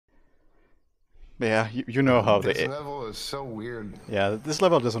Yeah, you know how This they... level is so weird. Yeah, this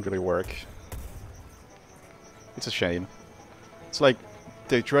level doesn't really work. It's a shame. It's like,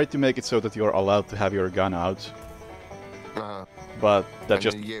 they tried to make it so that you're allowed to have your gun out. But that and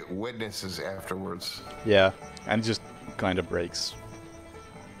just... then you get witnesses afterwards. Yeah, and it just kind of breaks.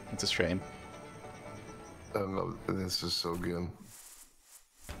 It's a shame. I love this is so good.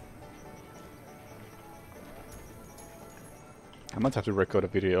 I might have to record a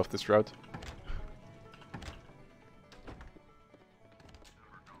video of this route.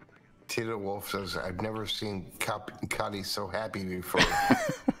 Tita Wolf says, I've never seen Cuddy so happy before.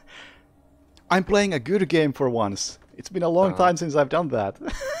 I'm playing a good game for once. It's been a long time since I've done that.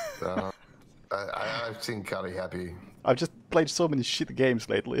 I've seen Cuddy happy. I've just played so many shit games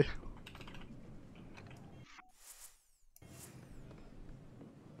lately.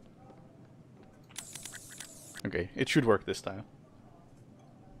 Okay, it should work this time.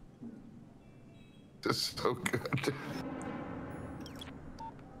 This is so good.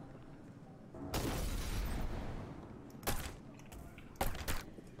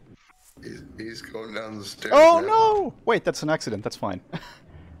 He's going down the stairs. Oh now. no! Wait, that's an accident, that's fine.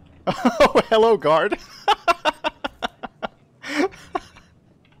 Oh, hello, guard!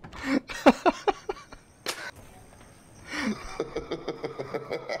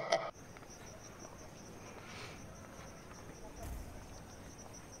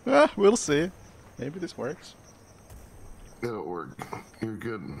 We'll see. Maybe this works. It'll work. You're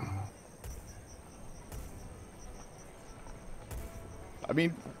good. I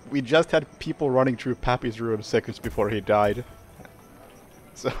mean, we just had people running through Pappy's room seconds before he died.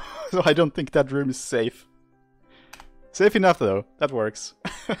 So I don't think that room is safe. Safe enough though, that works.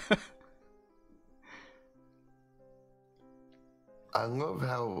 I love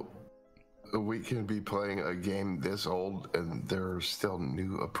how we can be playing a game this old and there are still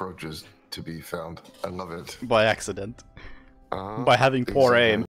new approaches to be found. I love it. By accident. By having poor aim.